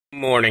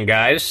Morning,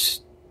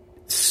 guys.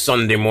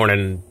 Sunday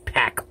morning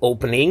pack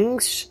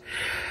openings.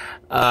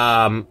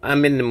 I'm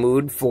in the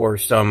mood for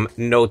some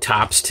no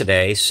tops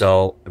today,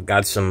 so I've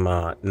got some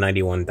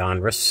 91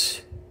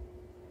 Donruss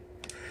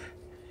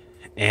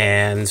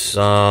and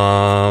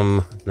some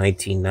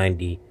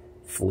 1990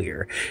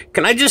 Fleer.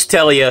 Can I just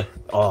tell you,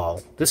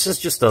 this is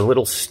just a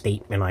little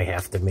statement I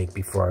have to make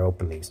before I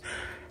open these.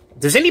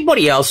 Does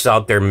anybody else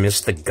out there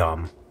miss the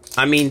gum?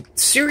 I mean,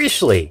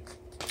 seriously.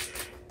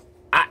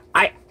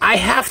 I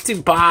have to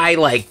buy,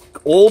 like,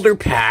 older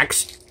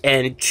packs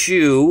and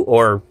chew,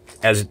 or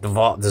as it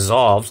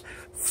dissolves,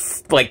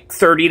 like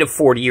 30 to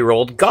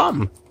 40-year-old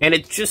gum. And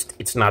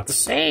it's not the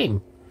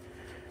same.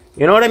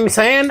 You know what I'm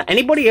saying?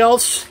 Anybody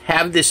else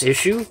have this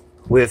issue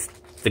with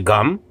the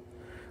gum?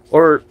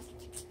 Or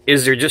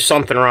is there just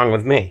something wrong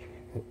with me?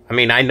 I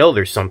mean, I know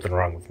there's something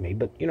wrong with me,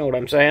 but you know what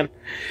I'm saying?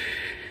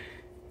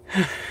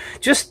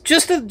 Just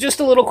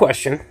a little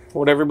question.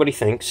 What everybody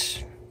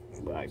thinks.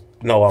 I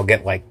know I'll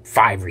get like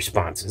 5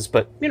 responses,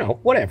 but, you know,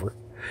 whatever.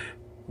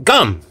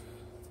 Gum.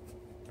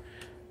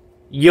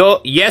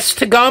 Yes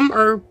to gum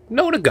or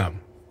no to gum?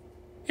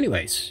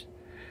 Anyways,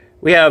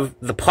 we have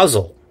the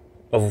puzzle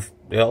of,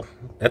 well,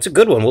 that's a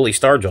good one, Willie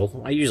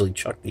Stargell. I usually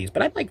chuck these,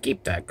 but I might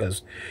keep that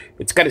because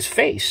it's got his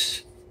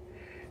face.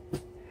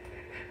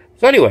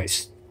 So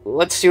anyways,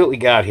 let's see what we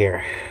got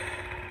here.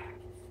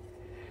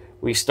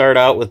 We start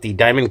out with the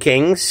Diamond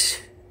Kings,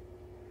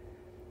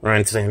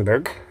 Ryne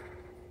Sandberg.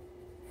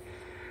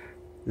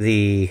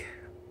 The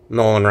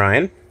Nolan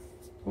Ryan.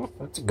 Oh,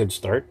 that's a good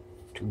start.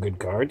 2 good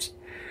cards.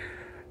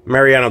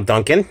 Mariano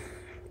Duncan.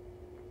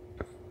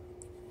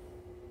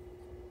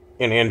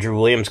 An Andrew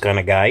Williams kind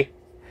of guy.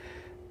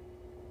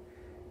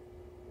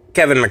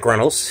 Kevin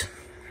McReynolds.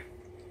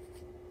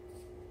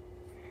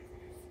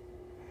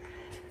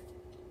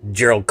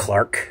 Gerald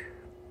Clark.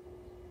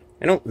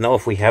 I don't know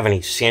if we have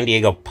any San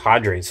Diego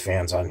Padres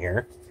fans on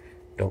here.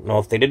 Don't know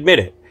if they'd admit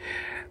it.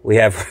 We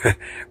have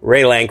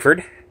Ray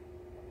Lankford.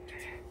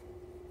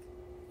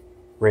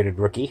 Rated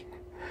rookie.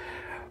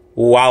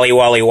 Wally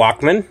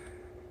Walkman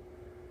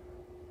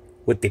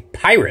with the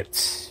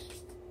Pirates.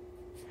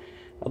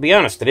 I'll be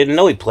honest, I didn't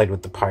know he played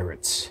with the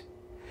Pirates.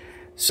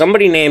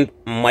 Somebody named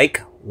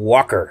Mike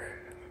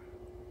Walker.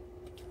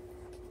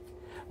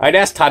 I'd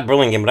asked Todd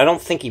Burlingame, but I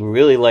don't think he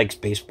really likes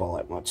baseball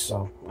that much,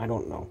 so I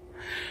don't know.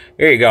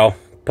 Here you go.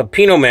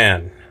 Pepino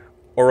Man.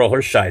 Oral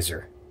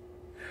Hershiser.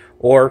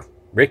 Or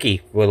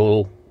Ricky with a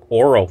little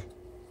oral.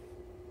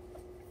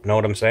 Know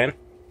what I'm saying?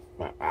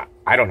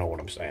 I don't know what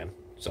I'm saying.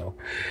 So,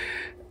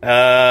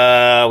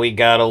 we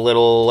got a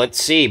little, let's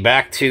see,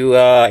 back to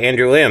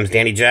Andrew Williams,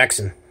 Danny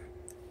Jackson.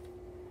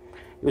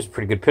 He was a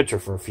pretty good pitcher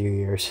for a few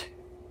years.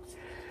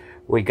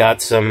 We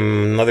got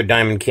some other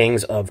Diamond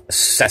Kings of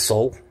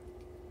Cecil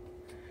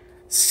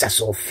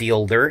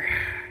Fielder.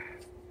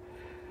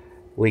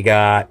 We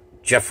got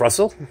Jeff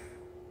Russell.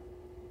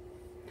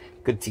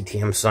 Good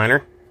TTM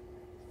signer.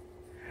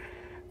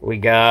 We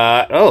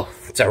got,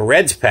 it's a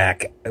Reds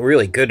pack. A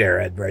really good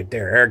Red right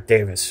there. Eric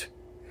Davis.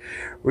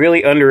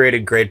 Really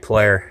underrated, great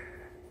player.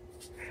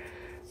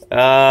 We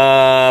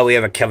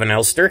have a Kevin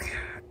Elster.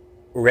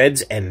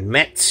 Reds and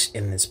Mets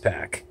in this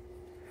pack.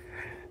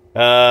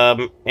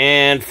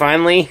 And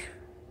finally,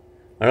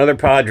 another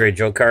Padre,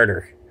 Joe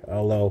Carter.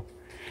 Although,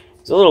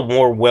 he's a little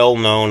more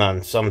well-known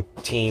on some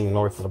team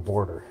north of the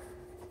border.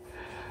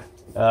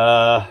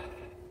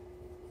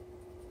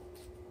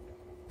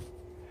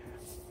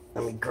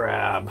 Let me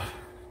grab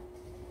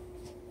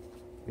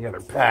the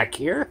other pack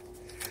here.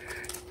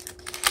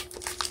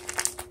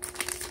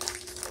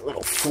 A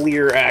little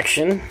Fleer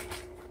action.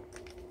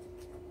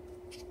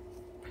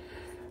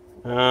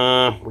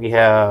 We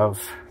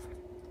have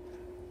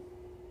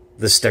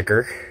the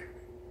sticker.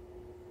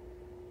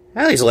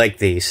 I always like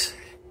these.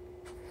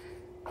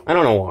 I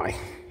don't know why.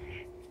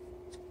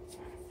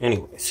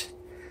 Anyways,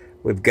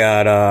 we've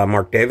got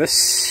Mark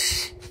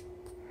Davis.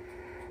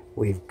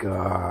 We've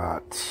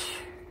got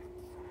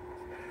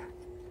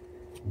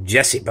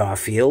Jesse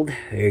Barfield.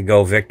 There you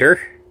go, Victor.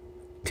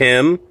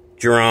 Tim,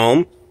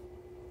 Jerome,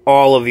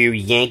 all of you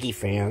Yankee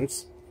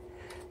fans.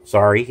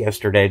 Sorry,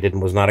 yesterday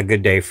was not a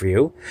good day for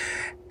you.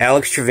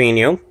 Alex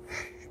Trevino.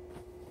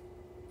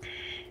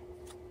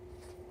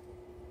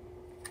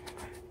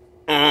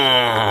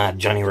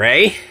 Johnny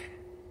Ray.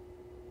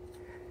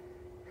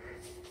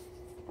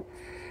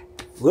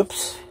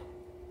 Whoops.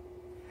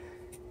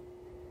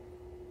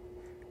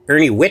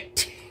 Ernie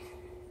Witt.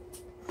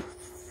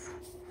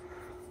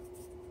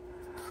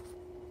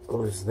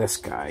 Who's this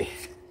guy?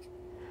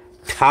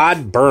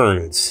 Todd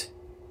Burns.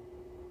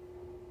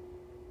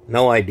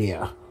 No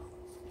idea.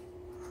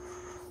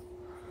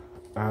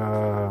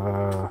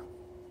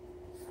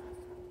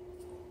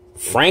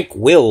 Frank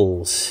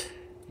Wills.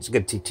 He's a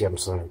good TTM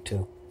center,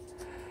 too.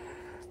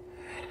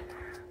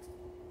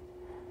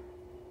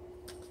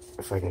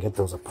 If I can get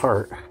those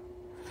apart.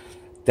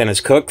 Dennis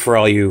Cook, for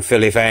all you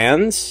Philly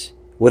fans,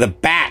 with a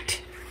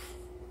bat.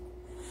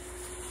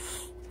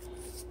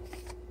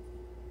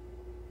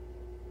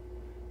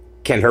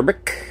 Ken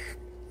Hrbek,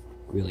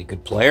 really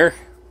good player.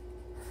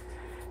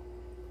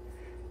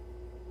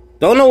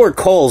 Don't know where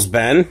Cole's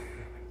been,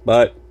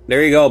 but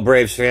there you go,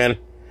 Braves fan.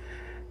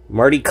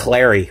 Marty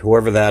Clary,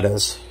 whoever that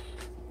is.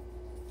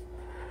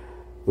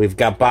 We've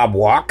got Bob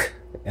Walk,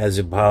 as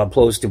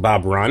opposed to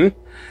Bob Run.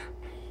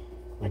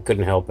 I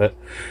couldn't help it.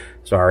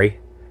 Sorry.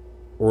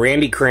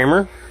 Randy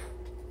Kramer,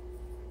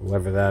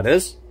 whoever that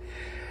is.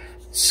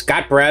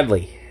 Scott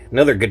Bradley,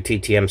 another good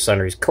TTM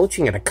Sunner. He's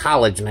coaching at a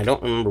college, and I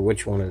don't remember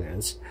which one it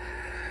is.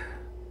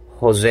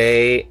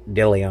 Jose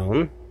De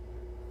Leon.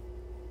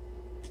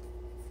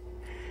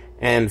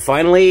 And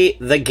finally,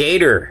 the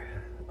Gator.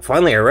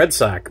 Finally, a Red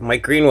Sox,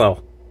 Mike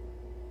Greenwell.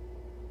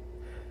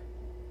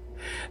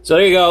 So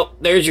there you go.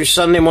 There's your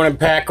Sunday morning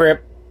pack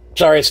rip.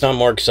 Sorry it's not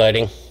more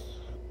exciting.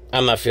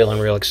 I'm not feeling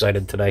real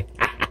excited today.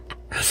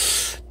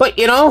 But,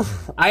 you know,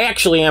 I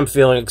actually am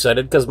feeling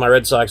excited because my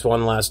Red Sox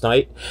won last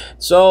night.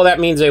 So that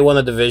means they won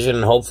the division,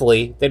 and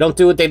hopefully they don't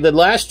do what they did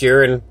last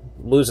year and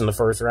lose in the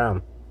first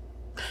round.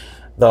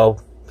 Though,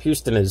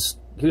 Houston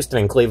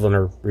and Cleveland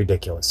are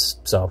ridiculous.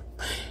 So,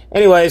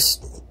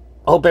 anyways,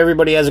 hope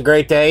everybody has a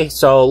great day.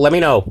 So let me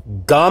know,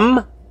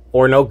 gum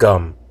or no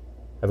gum.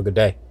 Have a good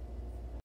day.